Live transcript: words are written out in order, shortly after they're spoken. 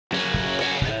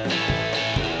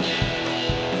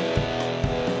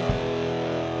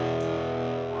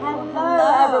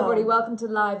everybody. Welcome to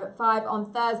Live at 5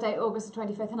 on Thursday, August the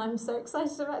 25th, and I'm so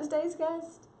excited about today's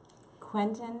guest.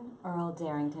 Quentin Earl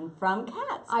Darrington from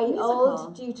Cats.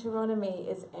 Old Deuteronomy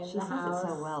is in she the house. She says it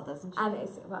so well, doesn't she? And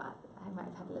it's, well, I might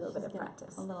have had a little bit of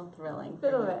practice. A little thrilling. A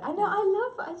little bit. I know,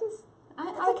 I love it. It's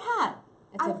a cat.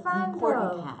 It's an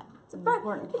important cat. It's an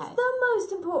important cat. It's the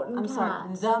most important cat.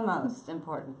 I'm sorry, the most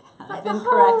important cat. Like I've been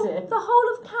corrected. The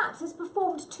whole of Cats has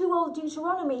performed to Old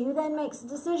Deuteronomy, who then makes a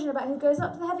decision about who goes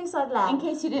up to the Heaviside Land. In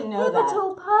case you didn't know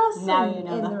Pivotal person. Now you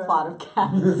know the plot of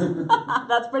Cats.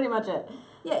 That's pretty much it.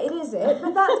 Yeah, it is it,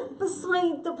 but that's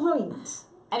beside the point.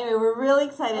 Anyway, we're really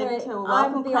excited to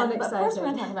welcome I'm beyond Quentin, but excited. first we're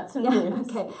going to talk about some news.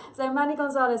 Okay, so Mandy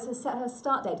Gonzalez has set her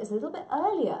start date. It's a little bit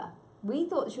earlier. We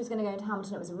thought that she was going to go into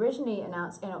Hamilton. It was originally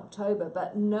announced in October,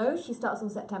 but no, she starts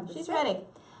on September 6th. She's ready.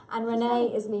 And Renee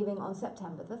is leaving on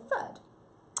September the 3rd.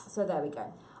 So there we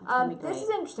go. This is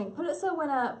interesting. Pulitzer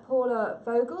winner Paula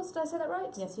Vogels, did I say that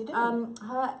right? Yes, you did.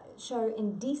 Her show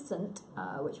Indecent,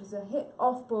 which was a hit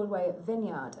off-Broadway at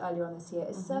Vineyard earlier on this year,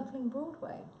 is circling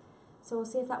Broadway. So we'll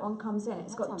see if that one comes in.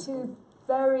 It's got two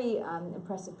very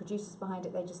impressive producers behind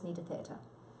it. They just need a theatre.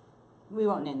 We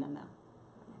won't name them, though.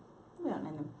 We don't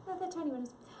name them. No, they're Tony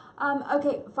winners.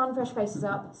 Okay, Fun Fresh Faces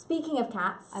up. Speaking of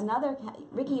cats. Another cat,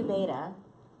 Ricky Ubeda.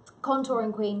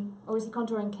 Contouring Queen, or is he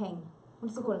Contouring King? What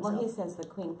does he call himself? Well, he says the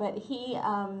Queen, but he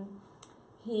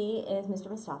is Mr.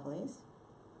 Mistopheles.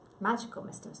 Magical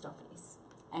Mr. Mistopheles.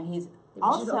 And he's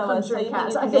also a So You Think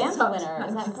a Dance winner.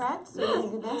 Is that correct? So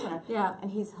You Think a Dance winner. Yeah. And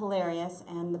he's hilarious,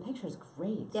 and the picture is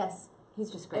great. Yes.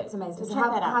 He's just great. It's amazing. So check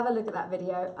that out. Have a look at that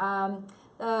video.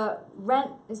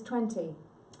 Rent is 20.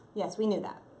 Yes, we knew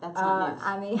that. That's not news.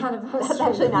 And the anniversary... That's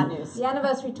actually not news. The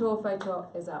anniversary tour photo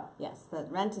is up. Yes, the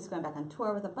Rent is going back on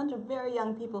tour with a bunch of very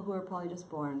young people who were probably just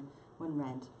born when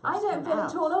Rent I don't feel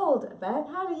at all old, Beth.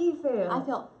 How do you feel? I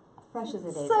feel fresh as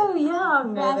a daisy. So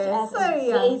young, fresh as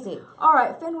a daisy. All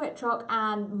right, Finn Wittrock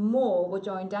and more will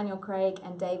join Daniel Craig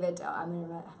and David...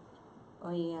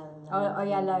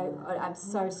 Oyelowo. I'm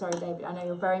so sorry, David. I know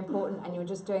you're very important and you're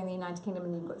just doing the United Kingdom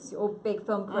and you've got your big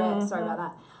film career. Sorry about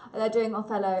that. They're doing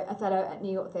Othello at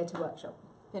New York Theatre Workshop.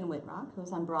 Finn Wittrock,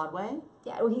 who's on Broadway.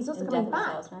 Yeah, well, he's also coming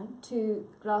back to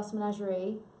Glass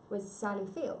Menagerie with Sally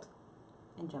Field.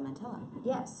 And Joe Mantello.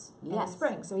 Yes, in the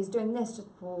spring. So he's doing this just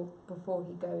before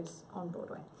he goes on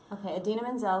Broadway. Okay, Idina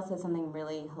Menzel said something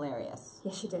really hilarious.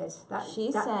 Yes, she did.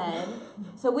 She said,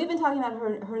 so we've been talking about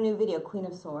her new video, Queen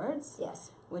of Swords.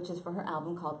 Yes. Which is for her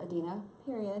album called Idina,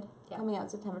 period. Yep. Coming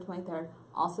out September 23rd.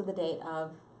 Also the date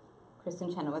of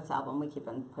Kristen Chenoweth's album. We keep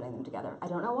on putting them together. I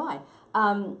don't know why.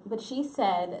 But she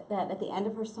said that at the end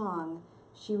of her song,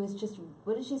 she was just,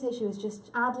 what did she say? She was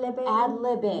just... Ad-libbing.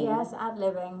 Ad-libbing. Yes,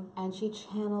 ad-libbing. And she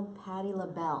channeled Patti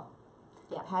LaBelle.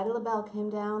 Yeah. Patti LaBelle came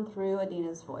down through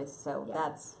Idina's voice, so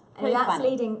that's pretty that's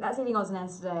funny. That's leading Odds and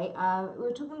Ends today. We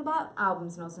were talking about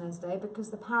albums in Odds and Ends today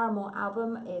because the Paramore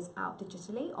album is out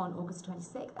digitally on August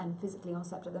 26th and physically on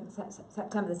September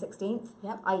the 16th,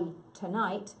 i.e.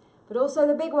 tonight. But also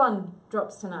the big one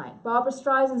drops tonight. Barbra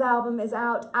Streisand's album is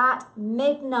out at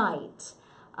midnight.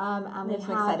 And we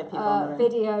have a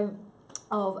video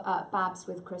of Babs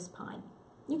with Chris Pine.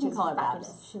 You can call her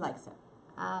Babs. She likes it.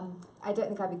 I don't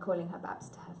think I'd be calling her Babs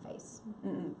to her face.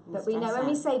 But we know, when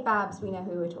we say Babs, we know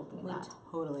who we're talking about.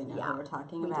 We totally know who we're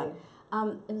talking about.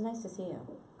 Do. It was nice to see you.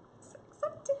 So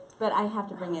excited. But I have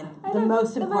to bring in the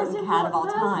most important cat of all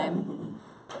time.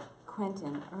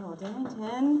 Quentin Earl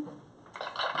Darrington.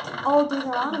 Old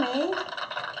Deuteronomy.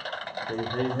 Hey,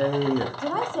 hey, hey.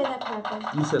 Did I say that correctly?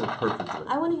 You said it perfectly.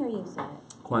 I want to hear you say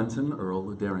it. Quentin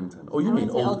Earl Darrington. Oh, you mean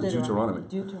Old Deuteronomy.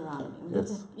 Deuteronomy.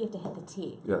 Yes. You have to hit the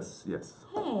T. Yes, yes.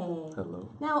 Hey. Hello.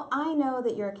 Now, I know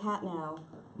that you're a cat now,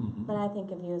 but I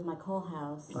think of you as my coal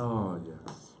house. Oh,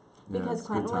 yes. Because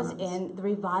Quentin was in the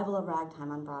revival of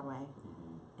Ragtime on Broadway,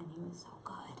 and he was so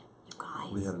good. You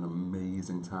guys. We had an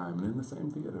amazing time, and in the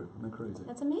same theater. Isn't that crazy?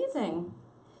 That's amazing.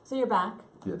 So you're back?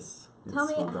 Yes. Tell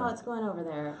me how it's going over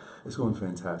there. It's going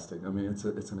fantastic. I mean, it's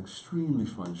an extremely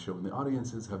fun show, and the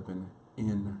audiences have been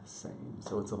insane.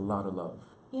 So it's a lot of love.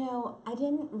 You know, I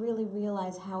didn't really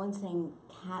realize how insane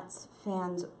Cats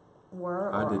fans were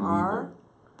or are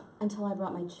until I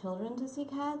brought my children to see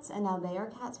Cats, and now they are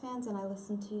Cats fans, and I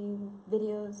listen to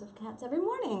videos of Cats every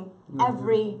morning.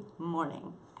 Every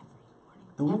morning.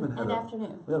 And we even had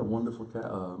afternoon. We had a wonderful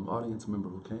audience member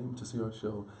who came to see our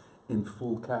show in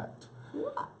full cat.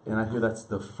 And I hear that's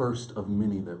the first of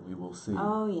many that we will see.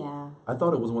 Oh yeah. I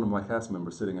thought it was one of my cast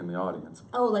members sitting in the audience.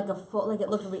 Oh, like a full, like it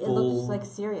looked like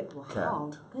serious. Wow.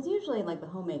 Cat. Because usually, like the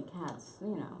homemade cats,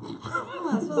 you know.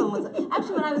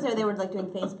 Actually, when I was there, they were like doing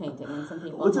face painting, and some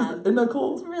people. Isn't that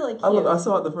cool? It's really cute. I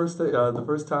saw it the first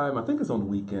time. I think it's on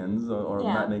weekends or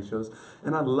matinee shows,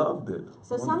 and I loved it.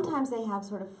 So sometimes they have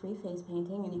sort of free face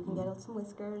painting, and you can get some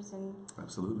whiskers and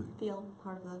absolutely feel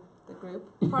part of the group,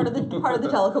 part of the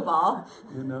Jellicoe Ball.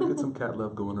 You know, get some cat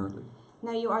love going early.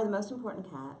 Now you are the most important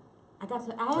cat. That's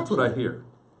what I hear.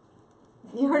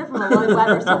 You heard it from a Lloyd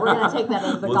Webber, so we're going to take that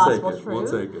as the gospel truth. We'll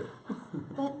take it.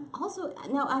 But also,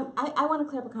 no, I want to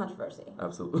clear up a controversy.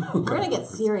 Absolutely. We're going to get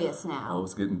serious now. Oh,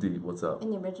 it's getting deep. What's up?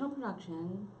 In the original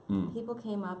production, people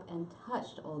came up and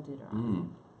touched old Deuteron.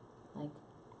 Like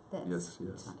this.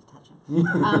 Yes. Not to touch him. Do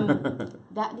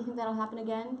you think that'll happen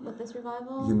again with this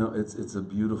revival? You know, it's a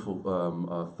beautiful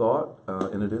thought,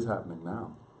 and it is happening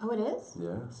now. Oh, it is?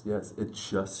 Yes. It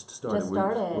just started.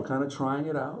 We're kind of trying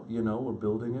it out. You know, we're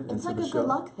building it into the show. It's like a good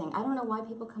luck thing. I don't know why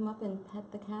people come up and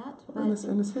pet the cat. But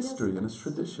and it's history and it's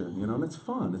tradition, you know, and it's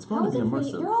fun. It's fun to be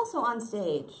immersive. You're also on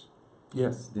stage.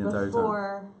 Yes, the entire time.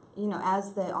 Before, you know,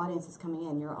 as the audience is coming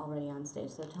in, you're already on stage.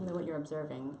 So tell me what you're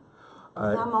observing.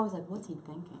 I'm always like, what's he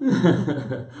thinking?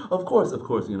 Of course,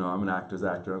 you know, I'm an actor's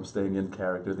actor. I'm staying in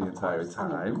character the entire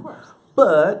time. I mean, of course.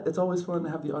 But it's always fun to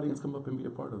have the audience come up and be a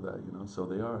part of that, you know. So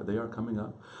they are coming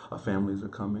up. Families are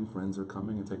coming, friends are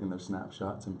coming and taking their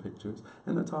snapshots and pictures,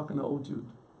 and they're talking to old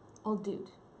Dude. Old Dude.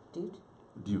 Dude?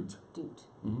 Dude. Dude.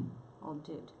 Mm-hmm. Old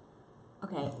Dude.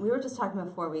 Okay, we were just talking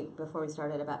before we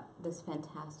started about this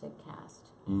fantastic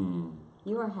cast.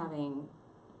 You are having.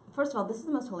 First of all, this is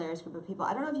the most hilarious group of people.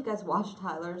 I don't know if you guys watched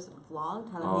Tyler's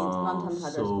vlog, Tyler Haynes' Rum Tum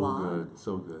Tugger's vlog.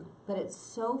 So good. But it's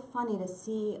so funny to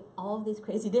see all of these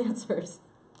crazy dancers.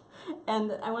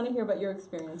 And I want to hear about your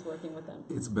experience working with them.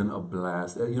 It's been a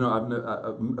blast. You know, I've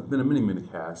been in many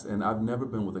casts, and I've never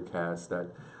been with a cast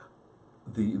that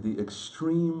the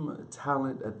extreme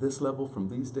talent at this level from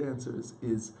these dancers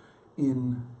is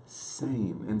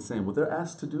insane. What they're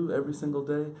asked to do every single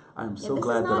day, I am so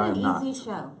glad that I am not. It's not an easy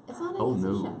show. It's not an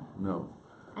easy show. No.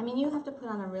 I mean, you have to put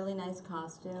on a really nice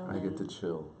costume. I get to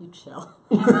chill. You chill.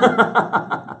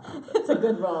 It's a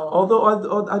good role. Although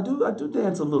I do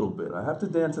dance a little bit. I have to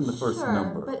dance in the first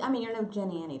number. But I mean, you're no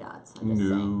Jenny Anydots.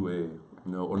 No way.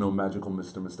 No, or no magical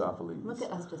Mr. Mistopheles. Look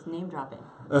at us just name dropping.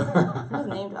 Just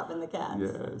name dropping the cats.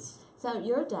 Yes. So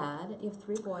your dad, you have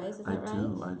 3 boys, is that right?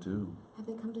 I do. Have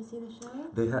they come to see the show?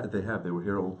 They have. They were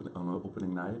here on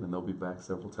opening night, and they'll be back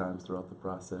several times throughout the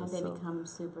process. Have they become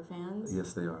super fans?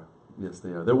 Yes, they are.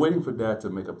 They're waiting for Dad to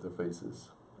make up their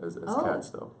faces as cats,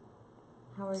 though.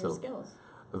 How are your skills?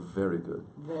 Very good.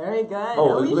 Very good.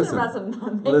 Oh, we listen, should have some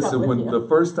makeup with when you. the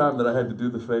first time that I had to do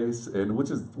the face, and which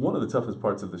is one of the toughest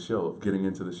parts of the show, of getting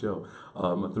into the show,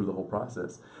 through the whole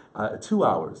process, 2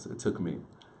 hours it took me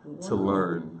to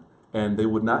learn. And they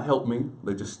would not help me.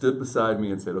 They just stood beside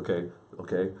me and said, okay. I've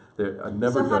never done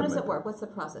that. So how does it work? What's the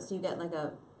process? Do you get like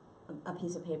a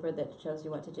piece of paper that shows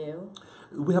you what to do?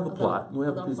 We have a plot. We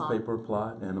have a piece of paper,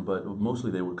 plot, but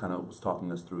mostly they were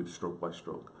talking us through stroke by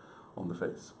stroke on the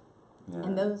face. Yeah.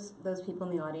 And those people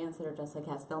in the audience that are just like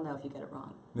cats, they'll know if you get it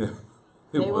wrong. Yeah.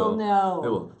 They will know. They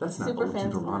will. That's not Super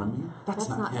fans Deuteronomy. That's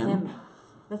not him.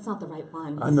 That's not the right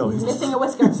one. I know. He's missing a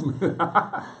whisker.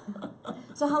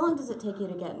 So how long does it take you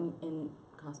to get in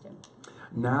costume?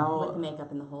 Now, with the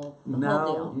makeup and the whole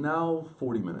deal? Now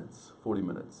 40 minutes. 40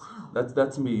 minutes. Wow.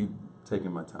 That's me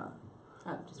taking my time.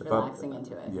 Oh, just relaxing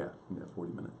into it. Yeah,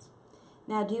 40 minutes.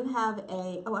 Now, do you have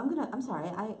I'm sorry,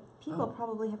 people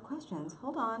probably have questions.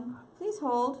 Hold on. Please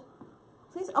hold.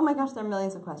 Please. Oh my gosh, there are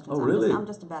millions of questions. Oh, really? I'm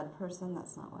just a bad person.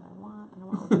 That's not what I want. I don't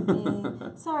want to look at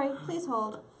me. Sorry, please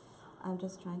hold. I'm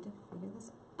just trying to figure this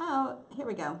out. Oh, here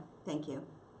we go. Thank you.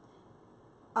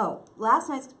 Oh, last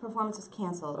night's performance was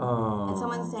canceled. Oh. And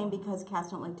someone's saying because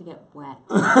cats don't like to get wet.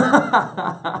 There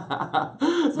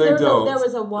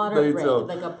was a water break,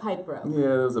 like a pipe broke. Yeah,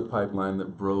 there was a pipeline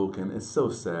that broke, and it's so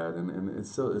sad, and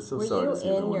it's so sorry to see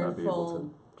that we're not able to. Were you in your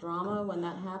full drama when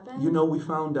that happened? You know, we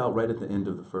found out right at the end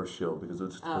of the first show because it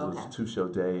was a 2-show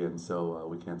day, and so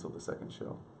we canceled the second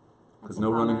show. Because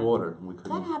no running water. We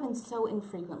couldn't. That happens so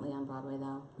infrequently on Broadway,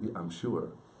 though. Yeah, I'm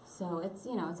sure. So it's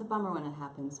a bummer when it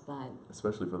happens, but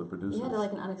especially for the producers. You had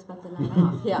like an unexpected night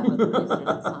off. Yeah, for the producers,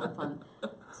 it's not fun.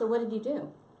 So what did you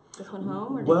do? Just went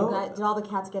home, or did all the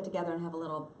cats get together and have a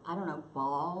little, I don't know,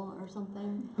 ball or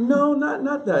something? No,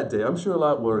 not that day. I'm sure a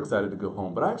lot were excited to go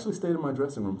home, but I actually stayed in my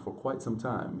dressing room for quite some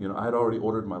time. You know, I had already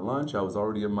ordered my lunch. I was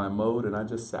already in my mode, and I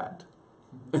just sat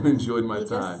and enjoyed my time. You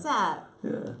just sat.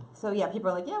 Yeah. So yeah,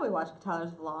 people are like, yeah, we watched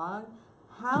Tyler's vlog.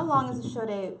 How long is a show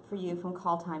day for you from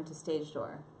call time to stage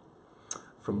door?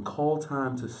 From call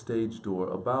time to stage door,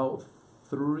 about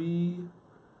 4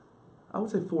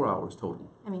 hours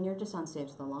total. I mean, you're just on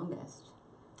stage the longest.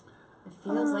 It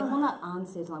feels like, well, not on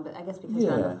stage long, but I guess because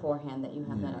you're on beforehand that you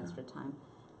have that extra time.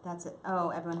 That's it. Oh,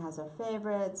 everyone has their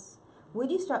favorites.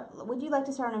 Would you like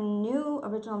to start a new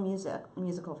original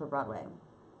musical for Broadway?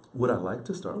 Would I like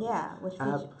to start? Yeah, which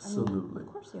absolutely.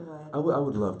 Of course you would. I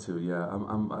would love to. Yeah,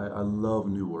 I love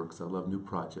new works. I love new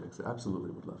projects. I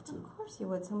absolutely would love to. Of course you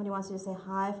would. Somebody wants you to say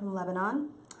hi from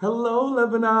Lebanon. Hello,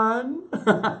 Lebanon.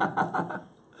 Hello,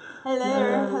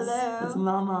 yes, hello. It's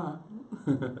Mama.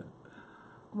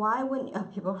 Why wouldn't you? Oh,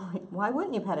 people are like, why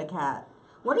wouldn't you pet a cat?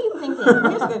 What are you thinking?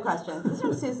 Here's a good question. This is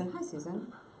from Susan. Hi,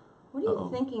 Susan. What are you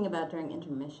thinking about during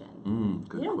intermission?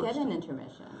 Good you don't question. Get an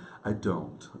intermission. I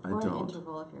don't. Or an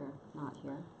interval if you're not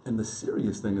here. And the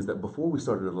serious thing is that before we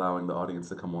started allowing the audience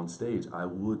to come on stage, I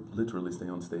would literally stay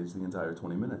on stage the entire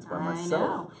 20 minutes by myself. I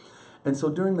know. And so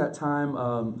during that time,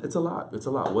 it's a lot. It's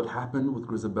a lot. What happened with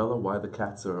Grisabella? Why the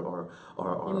cats are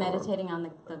You're meditating on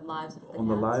the lives of the cats. On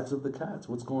the lives of the cats.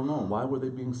 What's going on? Why were they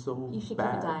being so bad? You should keep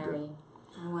a diary.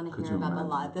 I want to hear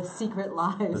about the secret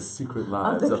lives. The secret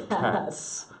lives of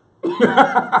cats.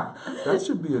 That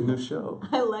should be a new show.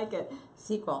 I like it.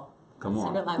 Sequel. Come on.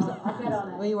 Secret Lives of Cats. I'll get on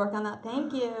it. Will you work on that?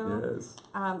 Thank you. Yes.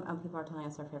 People are telling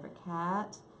us their favorite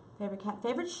cat.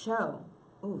 Favorite show.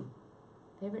 Ooh.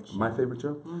 Favorite show. My favorite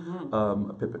show?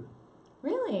 Mm-hmm. Pippin.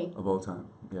 Really? Of all time.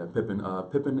 Yeah, Pippin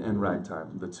and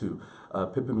Ragtime, the two.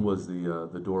 Pippin was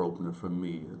the door opener for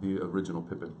me, the original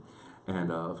Pippin.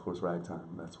 And of course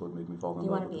Ragtime. That's what made me fall in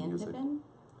love with the music. Do you want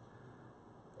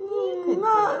to be in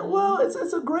Pippin? Well,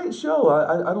 it's a great show.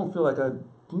 I don't feel like I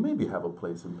maybe have a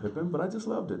place in Pippin, but I just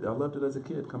loved it. I loved it as a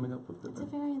kid coming up with Pippin. It's a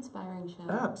very inspiring show.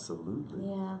 Absolutely.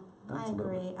 Yeah,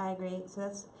 Absolutely. I agree. So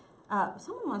that's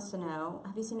someone wants to know,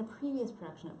 have you seen a previous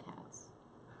production of Cats?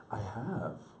 I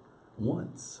have.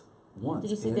 Once. Did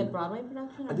you see the Broadway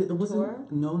production or I did. It wasn't. tour?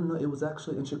 No. It was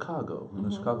actually in Chicago.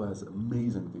 Chicago has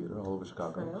amazing theater all over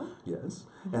Chicago. True. Yes.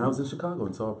 And I was in Chicago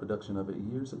and saw a production of it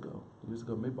years ago,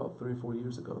 maybe about 3 or 4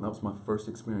 years ago. And that was my first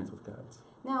experience with Cats.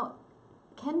 Now,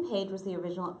 Ken Page was the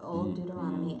original Old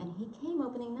Deuteronomy, and he came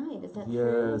opening night. Is that true?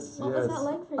 Yes. What was that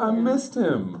like for you? I missed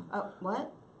him. Oh,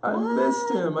 what? I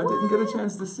missed him. I didn't get a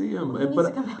chance to see him. He needs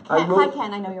to come back. Hi,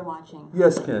 Ken. I know you're watching.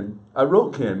 Yes, Ken. I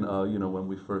wrote Ken, when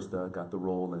we first got the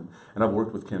role, and I've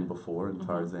worked with Ken before in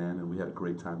Tarzan, and we had a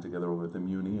great time together over at the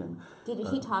Muni. And did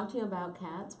he talk to you about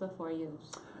Cats before you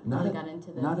got into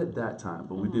the? Not at that time,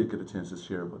 but we did get a chance to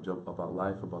share about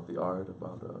life, about the art,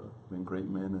 about being great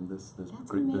men in this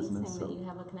great business. That's amazing that you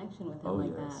have a connection with him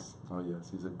like that. Oh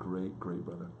yes, he's a great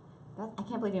brother. I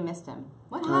can't believe you missed him.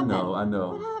 What happened? I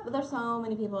know. What happened? There's so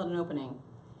many people at an opening.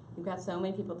 You've got so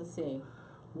many people to see.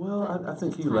 Well, I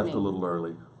think he left a little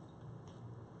early.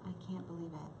 I can't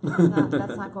believe it.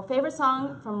 That's not cool. Favorite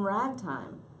song from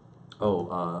Ragtime?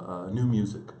 New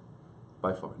music.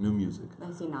 By far, new music. I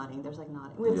see nodding. There's like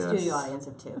nodding. We have a studio audience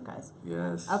of 2, guys.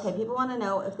 Yes. Okay, people want to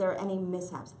know if there are any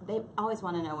mishaps. They always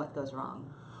want to know what goes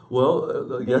wrong.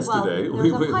 Well, yesterday we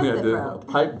had a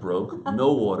pipe broke,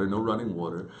 no water, no running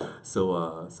water,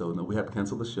 so no, we had to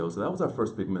cancel the show. So that was our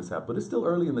first big mishap. But it's still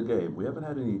early in the game. We haven't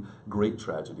had any great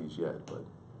tragedies yet, but.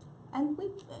 And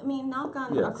knock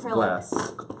on acrylic. Glass.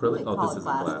 Acrylic. Oh, this isn't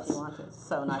glass. If you want to. It's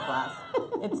so not glass.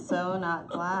 It's so not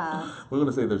glass. We're going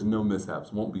to say there's no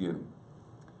mishaps. Won't be any.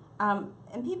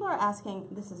 And people are asking.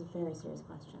 This is a very serious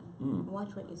question.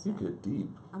 Watch what you say. You get deep.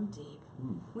 I'm deep.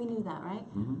 We knew that, right?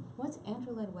 What's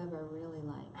Andrew Lloyd Webber really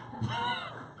like?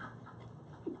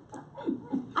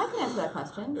 I can answer that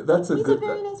question. He's a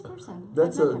very nice person.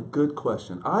 That's a good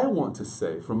question. I want to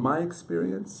say, from my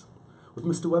experience with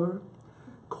Mr. Webber,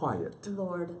 quiet.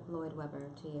 Lord Lloyd Webber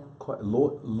to you. Quiet.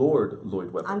 Lord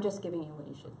Lloyd Webber. I'm just giving you what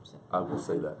you should say. I will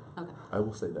say that. Okay. I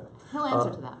will say that. He'll answer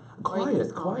to that.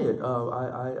 Quiet.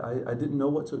 I didn't know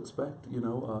what to expect.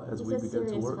 As we began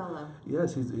to work. Fellow.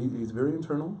 Yes, he's very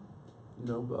internal.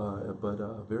 But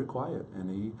very quiet, and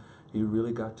he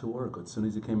really got to work. As soon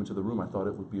as he came into the room, I thought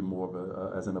it would be more of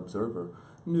as an observer.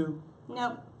 No.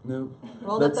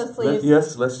 Rolled up those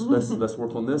sleeves. Let's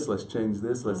work on this. Let's change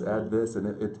this. Let's add this,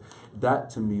 and that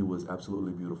to me was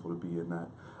absolutely beautiful to be in that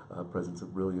presence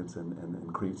of brilliance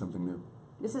and create something new.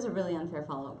 This is a really unfair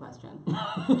follow-up question,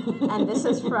 and this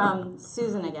is from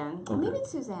Susan again. Okay. Or maybe it's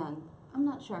Suzanne. I'm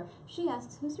not sure. She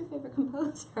asks, "Who's your favorite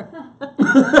composer?"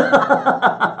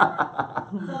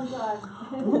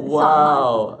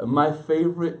 Wow, my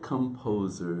favorite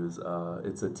composers.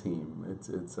 It's a team.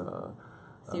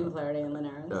 Stephen Flaherty and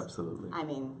Linares. Absolutely. I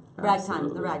mean,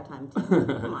 Absolutely. the ragtime team.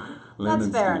 Come on. That's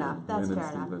fair enough. That's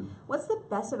fair enough. What's the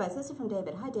best advice? This is from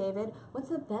David. Hi, David. What's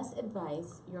the best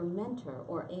advice your mentor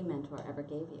or a mentor ever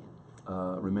gave you?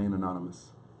 Remain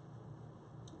anonymous.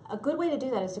 A good way to do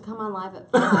that is to come on live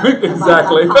at 5.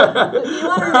 Exactly. You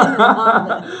want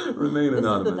to remain anonymous. Remain anonymous.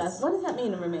 This is the best. What does that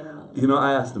mean to remain anonymous? You know,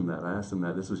 I asked him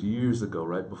that. This was years ago,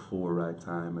 right before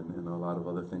Ragtime and a lot of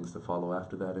other things to follow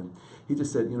after that. And he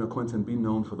just said, Quentin, be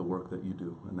known for the work that you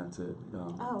do, and that's it.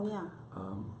 Oh, yeah.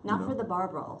 Not for the bar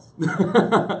brawls,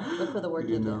 but for the work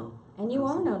you do. And you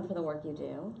are known for the work you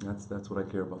do. That's what I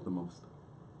care about the most.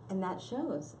 And that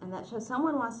shows.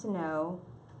 Someone wants to know.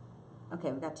 Okay,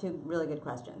 we've got 2 really good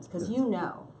questions. Because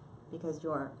because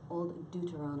you're old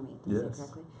Deuteronomy. Did I say it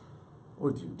correctly?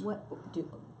 Or Dute. What?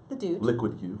 The Dute.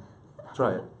 Liquid Q.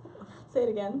 Try it. Say it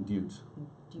again. Dute.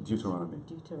 Deuteronomy.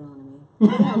 Deuteronomy.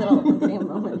 A little Korean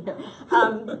moment here.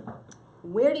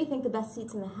 Where do you think the best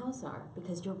seats in the house are?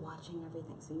 Because you're watching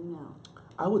everything, so you know.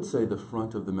 I would say the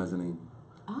front of the mezzanine.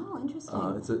 Oh, interesting.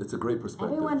 It's a great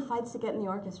perspective. Everyone fights to get in the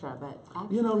orchestra, but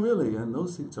actually... really, and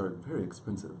those seats are very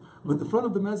expensive. But the front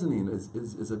of the mezzanine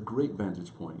is a great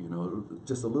vantage point,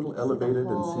 just a little elevated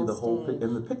and see the whole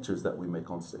and the pictures that we make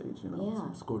on stage,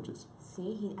 it's gorgeous.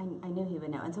 See, I knew he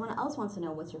would know. And someone else wants to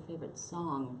know, what's your favorite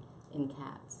song in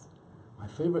Cats? My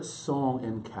favorite song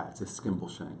in Cats is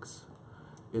Skimbleshanks.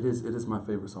 It is my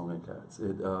favorite song in Cats.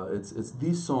 It's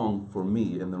the song for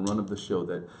me in the run of the show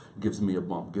that gives me a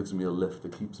bump, gives me a lift,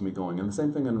 that keeps me going. And the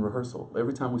same thing in rehearsal.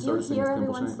 Every time we start singing Skimbleshanks. You hear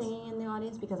everyone singing in the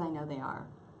audience? Because I know they are.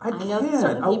 I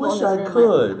can't. I wish I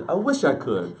could. I wish I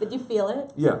could. But you feel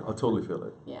it? Yeah, I totally feel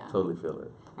it. Yeah. Totally feel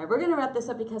it. All right, we're going to wrap this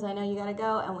up because I know you got to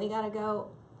go and we got to go.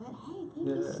 But hey, thank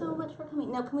you so much for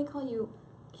coming. Now, can we call you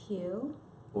Q?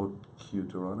 Or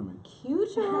Q-Deuteronomy.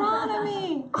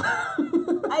 Q-Deuteronomy!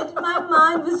 My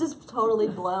mind was just totally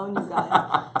blown, you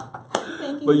guys.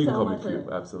 Thank you so much. But you can call me Q,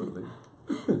 absolutely.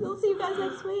 We'll see you guys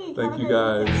next week. Thank you,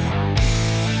 guys.